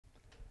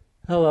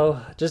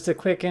Hello, just a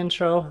quick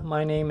intro.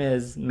 My name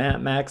is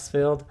Matt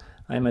Maxfield.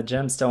 I'm a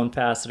gemstone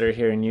faceter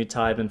here in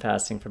Utah. I've been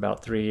fasting for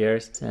about 3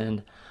 years,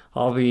 and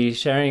I'll be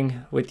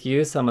sharing with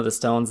you some of the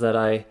stones that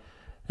I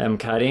am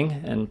cutting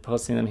and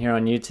posting them here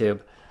on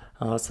YouTube.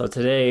 So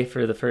today,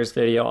 for the first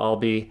video, I'll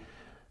be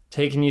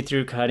taking you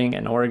through cutting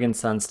an Oregon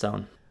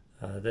Sunstone.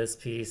 This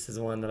piece is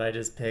one that I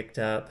just picked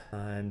up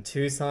in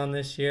Tucson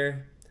this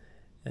year.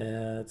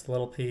 It's a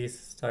little piece,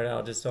 started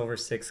out just over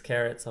 6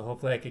 carats, so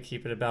hopefully I could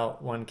keep it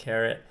about 1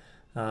 carat.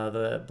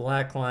 The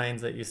black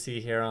lines that you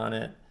see here on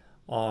it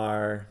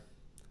are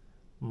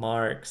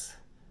marks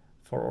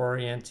for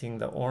orienting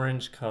the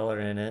orange color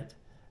in it.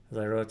 As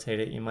I rotate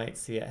it, you might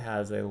see it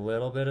has a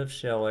little bit of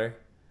Schiller.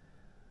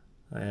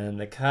 And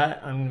the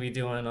cut I'm going to be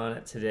doing on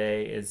it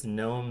today is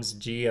Gnome's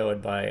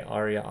Geode by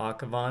Arya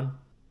Akhavan.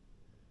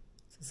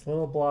 It's a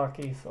little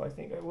blocky, so I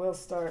think I will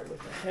start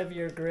with a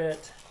heavier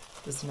grit,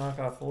 just to knock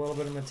off a little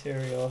bit of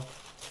material,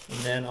 and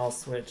then I'll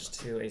switch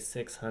to a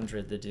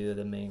 600 to do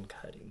the main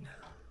cutting.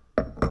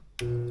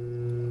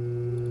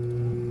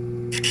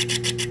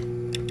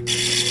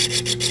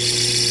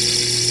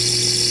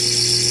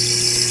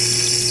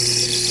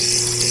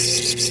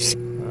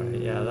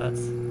 Alright, yeah,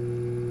 that's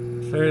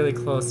fairly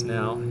close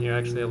now. You're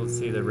actually able to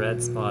see the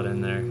red spot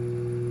in there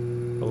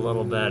a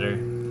little better.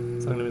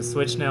 So I'm going to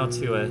switch now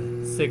to a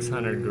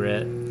 600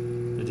 grit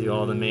to do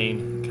all the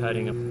main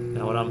cutting.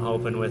 Now what I'm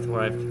hoping with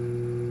where I've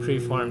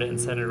preformed it and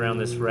set it around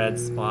this red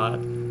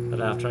spot, that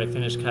after I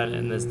finish cutting it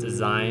in this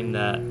design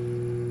that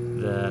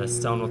the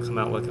stone will come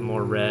out looking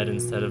more red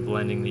instead of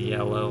blending the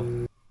yellow.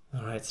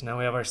 Alright, so now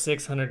we have our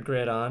 600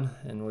 grit on,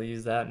 and we'll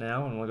use that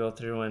now, and we'll go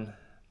through and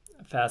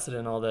facet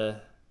in all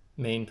the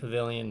main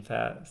pavilion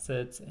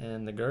facets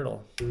and the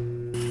girdle.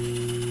 When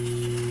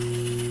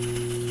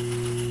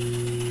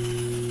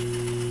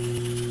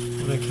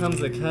it comes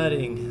to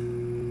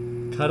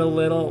cutting, cut a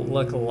little,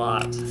 look a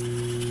lot.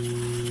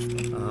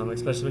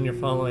 Especially when you're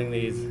following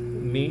these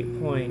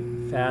meat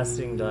point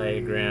fasting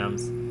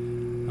diagrams.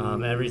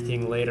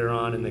 Everything later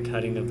on in the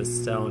cutting of the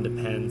stone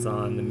depends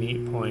on the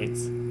meat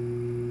points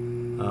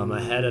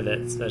ahead of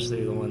it,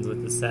 especially the ones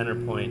with the center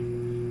point.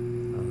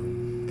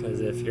 Because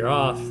if you're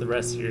off, the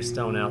rest of your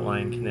stone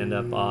outline can end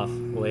up off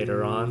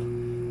later on,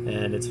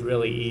 and it's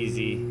really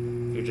easy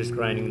if you're just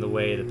grinding the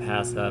way to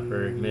pass up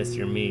or miss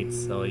your meats.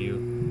 So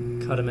you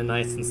cut them in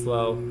nice and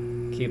slow,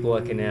 keep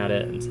looking at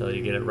it until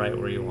you get it right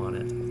where you want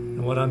it.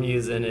 And what I'm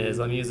using is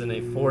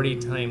a 40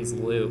 times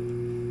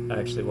loop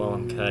actually while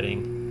I'm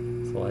cutting.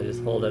 So I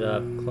just hold it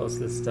up close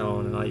to the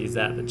stone, and I'll use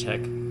that to check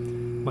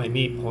my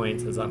meat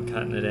points as I'm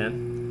cutting it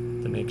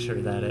in to make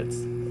sure that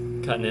it's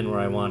cutting in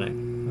where I want it.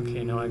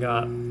 Okay, now I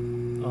got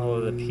all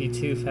of the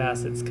P2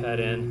 facets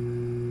cut in.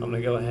 I'm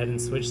going to go ahead and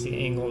switch the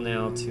angle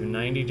now to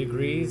 90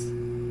 degrees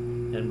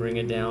and bring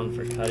it down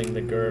for cutting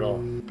the girdle.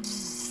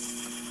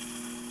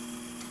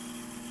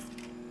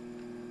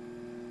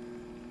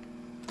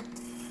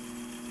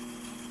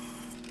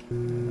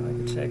 Now I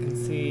can check and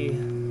see.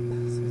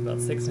 About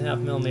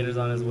 6.5 millimeters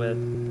on his width.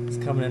 It's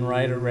coming in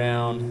right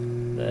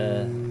around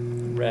the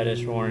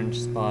reddish orange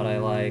spot I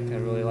like. I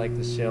really like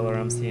the Schiller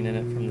I'm seeing in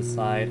it from the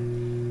side.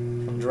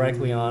 From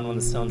directly on when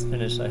the stone's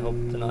finished, I hope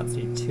to not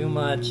see too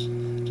much.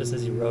 Just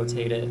as you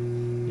rotate it,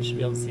 you should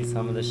be able to see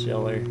some of the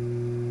Schiller.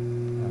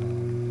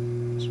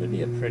 Should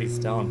be a pretty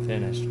stone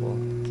finished. We'll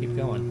keep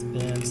going.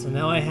 And so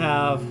now I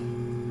have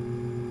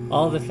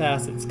all the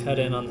facets cut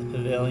in on the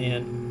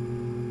pavilion.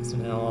 So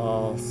now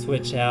I'll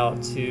switch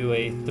out to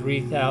a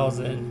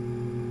 3000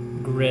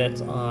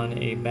 grit on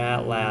a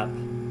bat lap,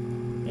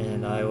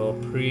 and I will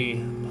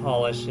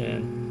pre-polish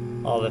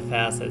in all the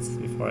facets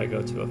before I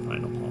go to a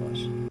final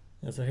polish.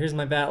 And so here's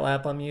my bat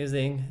lap I'm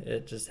using.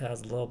 It just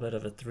has a little bit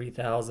of a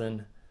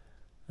 3000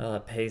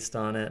 paste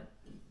on it,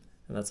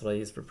 and that's what I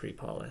use for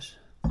pre-polish.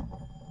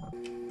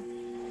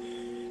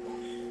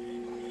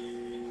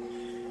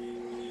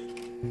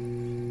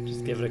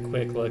 Just give it a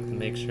quick look to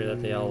make sure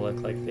that they all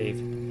look like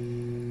they've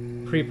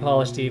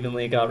pre-polished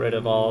evenly, got rid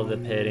of all of the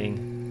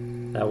pitting.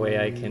 That way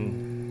I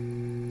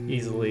can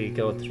easily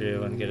go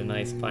through and get a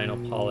nice final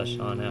polish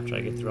on after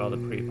I get through all the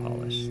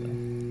pre-polish. So,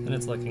 and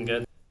it's looking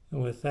good.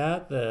 And with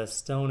that, the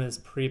stone is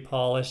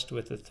pre-polished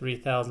with the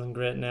 3000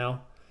 grit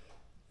now.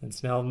 And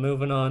so now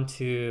moving on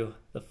to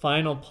the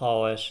final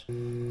polish. So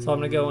I'm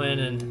going to go in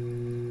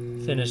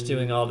and finish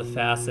doing all the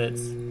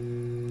facets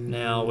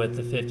now with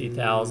the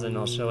 50,000.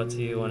 I'll show it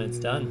to you when it's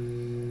done.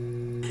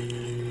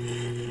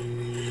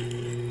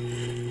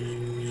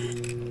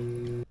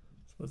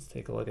 Let's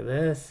take a look at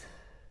this.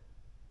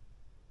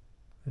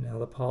 And now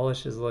the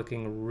polish is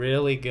looking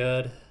really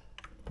good.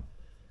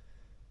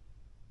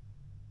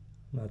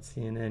 I'm not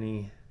seeing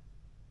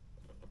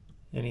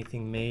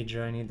anything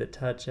major I need to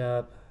touch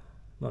up.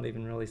 Not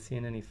even really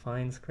seeing any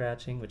fine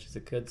scratching, which is a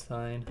good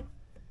sign.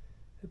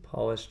 It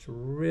polished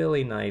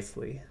really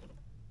nicely.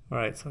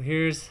 Alright, so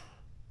here's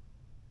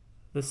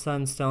the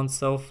sunstone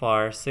so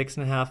far,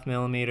 6.5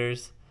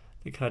 millimeters.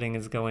 The cutting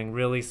is going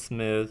really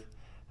smooth.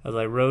 As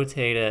I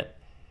rotate it,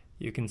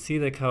 you can see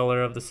the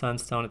color of the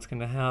sunstone. It's going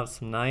to have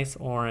some nice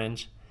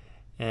orange,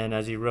 And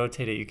as you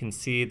rotate it, you can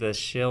see the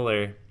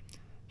Schiller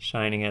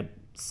shining at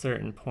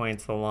certain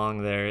points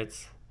along there.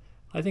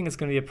 I think it's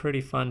going to be a pretty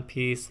fun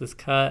piece. This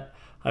cut,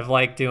 I've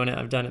liked doing it.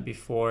 I've done it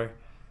before.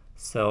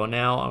 So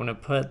now I'm going to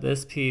put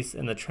this piece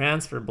in the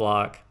transfer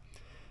block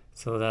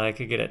so that I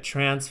could get it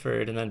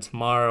transferred, and then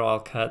tomorrow I'll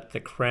cut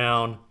the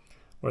crown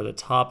or the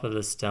top of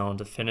the stone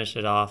to finish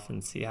it off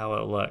and see how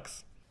it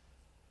looks.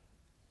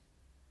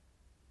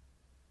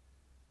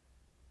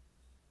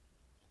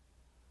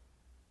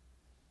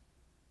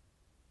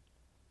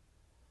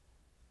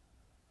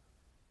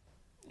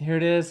 Here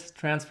it is,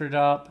 transferred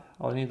up.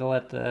 I'll need to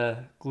let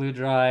the glue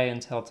dry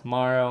until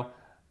tomorrow,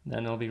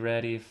 then it'll be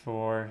ready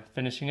for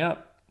finishing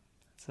up.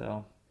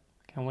 So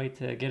can't wait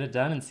to get it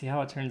done and see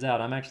how it turns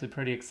out. I'm actually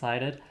pretty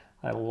excited.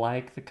 I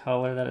like the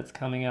color that it's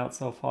coming out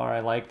so far.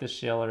 I like the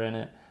Schiller in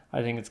it.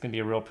 I think it's going to be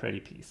a real pretty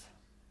piece.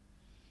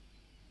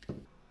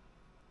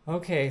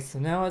 Okay, so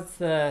now it's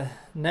the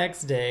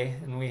next day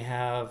and we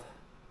have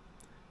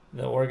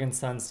the Oregon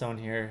Sunstone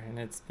here, and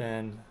it's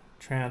been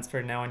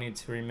transferred. Now I need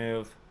to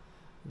remove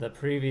the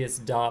previous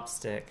dop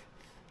stick.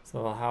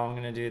 So how I'm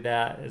going to do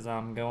that is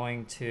I'm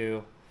going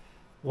to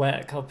wet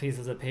a couple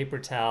pieces of paper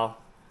towel,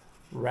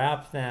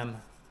 wrap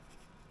them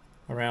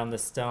around the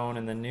stone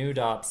and the new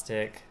dop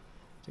stick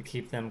to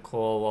keep them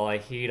cool while I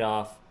heat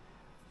off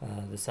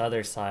this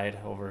other side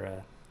over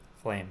a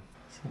flame.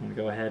 So I'm going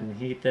to go ahead and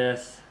heat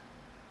this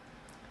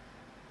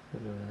to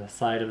the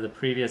side of the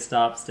previous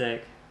dop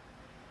stick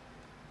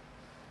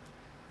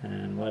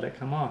and let it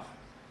come off.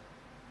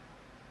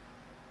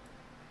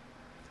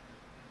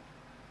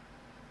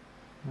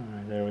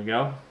 Alright, there we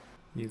go.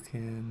 You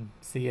can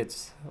see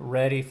it's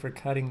ready for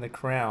cutting the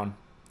crown.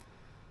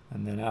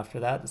 And then after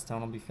that, the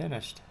stone will be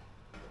finished.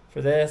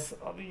 For this,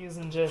 I'll be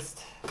using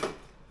just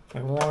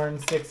my worn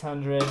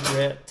 600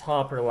 grit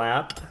topper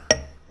lap.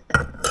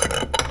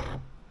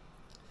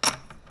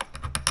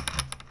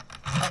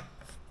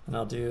 And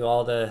I'll do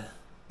all the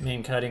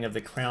main cutting of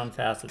the crown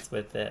facets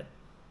with it.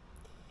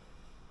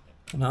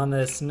 And on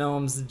this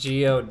Gnome's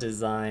Geode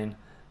design,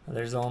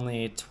 there's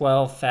only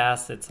 12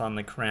 facets on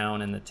the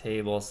crown and the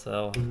table,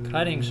 so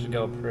cutting should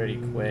go pretty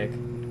quick.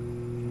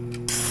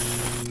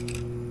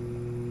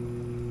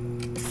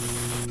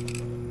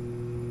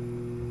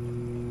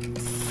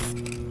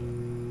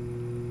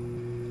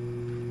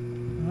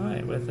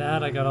 Alright, with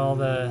that I got all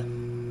the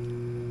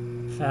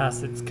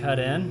facets cut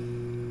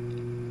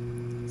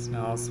in. So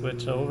now I'll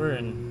switch over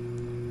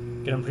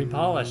and get them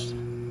pre-polished.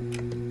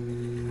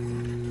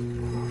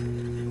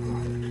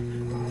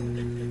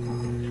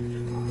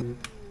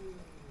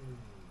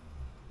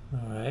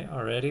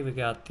 Already we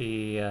got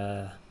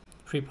the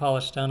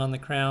pre-polish done on the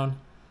crown.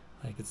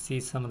 I could see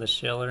some of the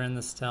Schiller in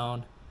the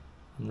stone.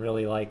 I'm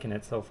really liking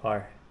it so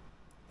far.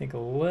 I think a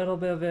little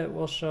bit of it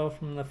will show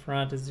from the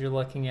front as you're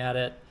looking at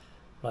it,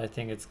 but I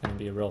think it's going to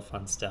be a real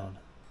fun stone.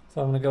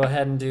 So I'm going to go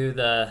ahead and do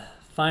the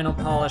final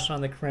polish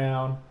on the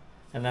crown,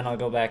 and then I'll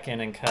go back in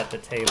and cut the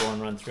table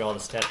and run through all the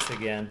steps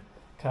again.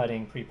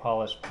 Cutting,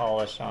 pre-polish,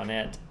 polish on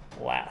it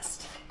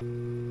last.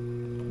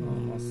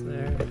 Almost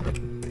there.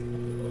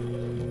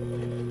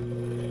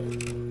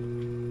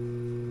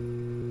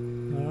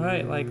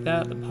 Alright, like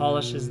that, the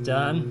polish is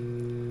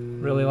done.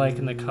 Really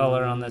liking the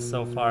color on this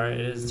so far.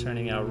 It is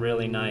turning out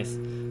really nice.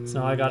 So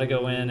now I gotta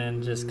go in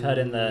and just cut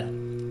in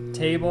the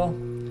table.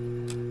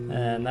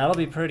 And that'll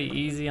be pretty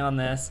easy on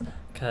this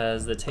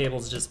because the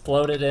table's just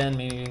floated in,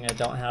 meaning I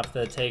don't have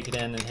to take it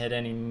in and hit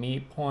any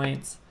meat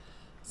points.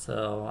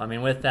 So, I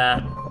mean, with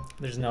that,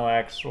 there's no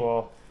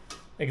actual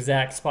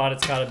exact spot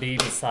it's gotta be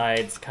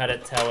besides cut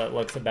it till it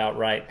looks about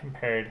right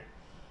compared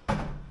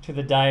to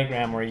the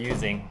diagram we're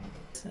using.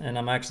 And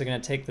I'm actually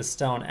going to take the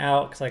stone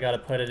out because I got to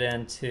put it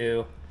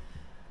into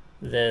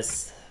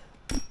this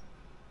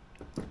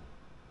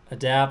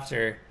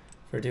adapter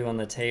for doing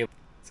the table.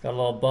 It's got a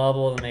little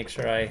bubble to make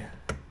sure I'm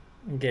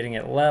getting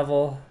it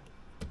level.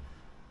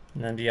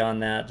 And then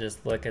beyond that,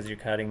 just look as you're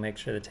cutting, make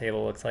sure the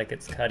table looks like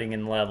it's cutting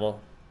in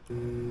level.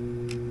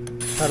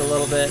 Cut a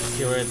little bit,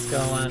 see where it's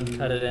going,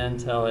 cut it in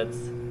until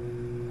it's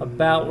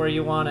about where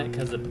you want it,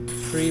 because the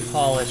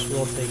pre-polish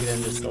will take it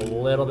in just a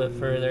little bit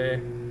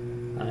further.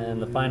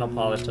 And the final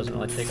polish doesn't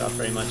really take off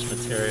very much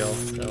material,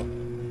 so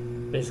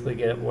basically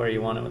get it where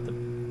you want it with the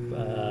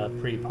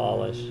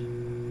pre-polish.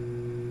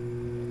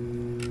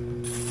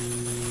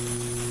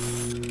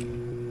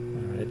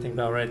 Alright, I think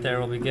about right there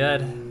will be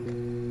good.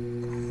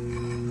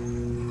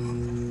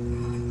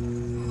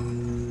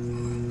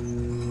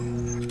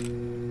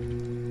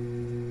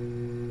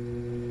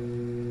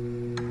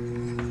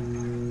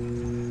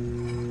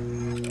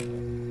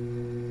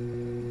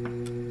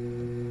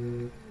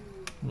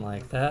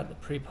 Like that, the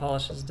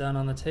pre-polish is done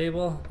on the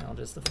table. Now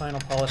just the final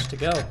polish to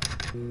go.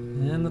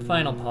 And the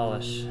final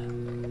polish.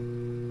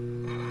 And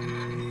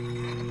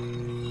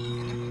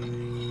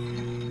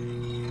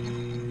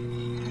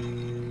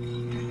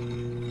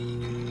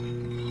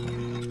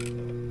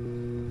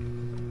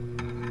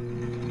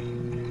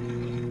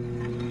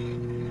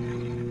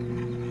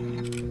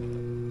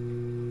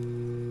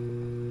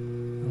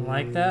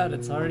like that,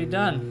 it's already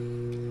done.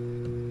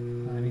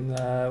 I mean,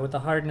 with the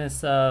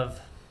hardness of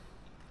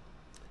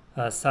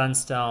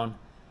Sunstone.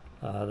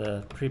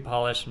 The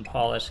pre-polish and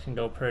polish can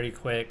go pretty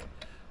quick.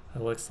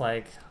 It looks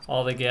like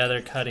all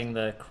together cutting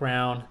the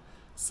crown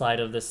side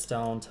of this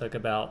stone took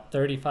about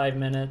 35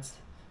 minutes.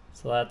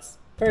 So that's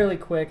fairly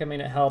quick. I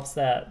mean, it helps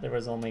that there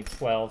was only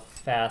 12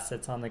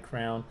 facets on the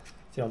crown.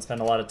 So you don't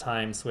spend a lot of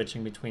time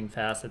switching between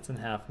facets and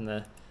having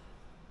to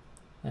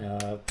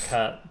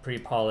cut,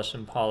 pre-polish,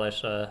 and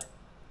polish a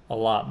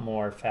lot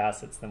more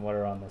facets than what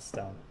are on this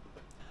stone.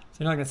 So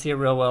you're not going to see it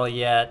real well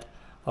yet.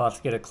 I'll have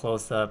to get a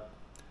close-up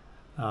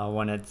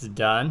when it's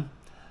done.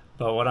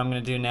 But what I'm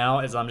going to do now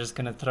is I'm just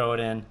going to throw it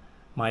in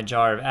my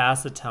jar of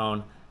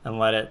acetone and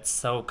let it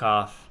soak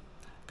off,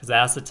 because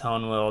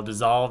acetone will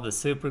dissolve the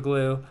super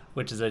glue,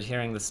 which is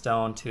adhering the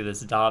stone to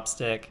this dop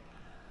stick.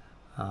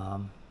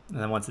 And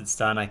then once it's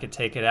done, I could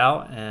take it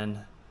out and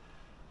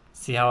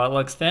see how it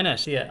looks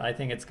finished. Yeah, I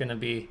think it's going to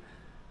be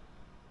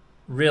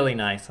really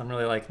nice. I'm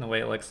really liking the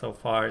way it looks so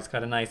far. It's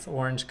got a nice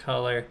orange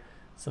color,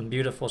 some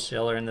beautiful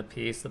Schiller in the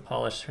piece. The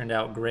polish turned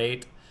out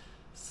great,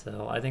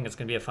 so I think it's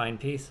going to be a fine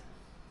piece.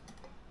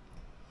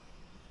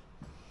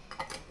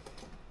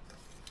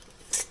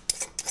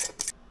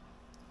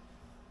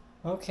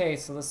 Okay,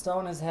 so the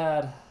stone has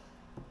had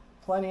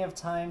plenty of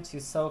time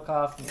to soak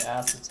off the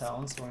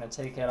acetone, so we're going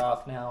to take it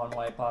off now and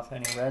wipe off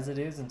any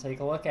residues and take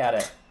a look at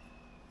it.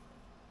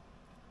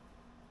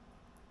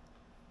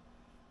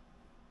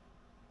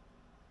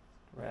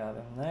 Grab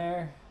him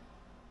there.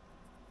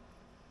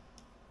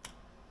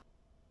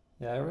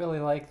 Yeah, I really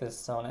like this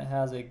stone. It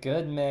has a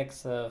good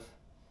mix of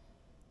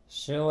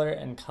Schiller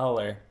and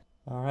color.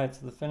 Alright,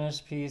 so the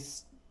finished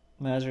piece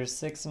measures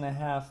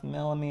 6.5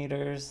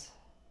 millimeters.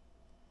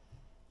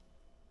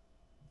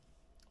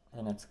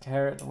 And its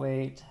carat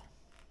weight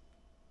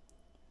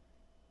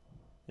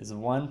is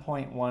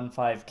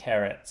 1.15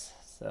 carats,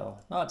 so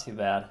not too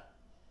bad.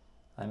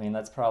 I mean,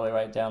 that's probably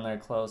right down there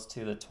close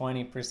to the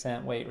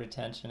 20% weight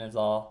retention is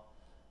all.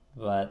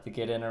 But to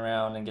get in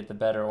around and get the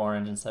better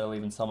orange instead of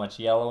leaving so much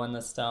yellow in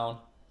the stone,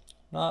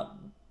 not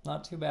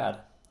too bad.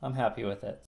 I'm happy with it.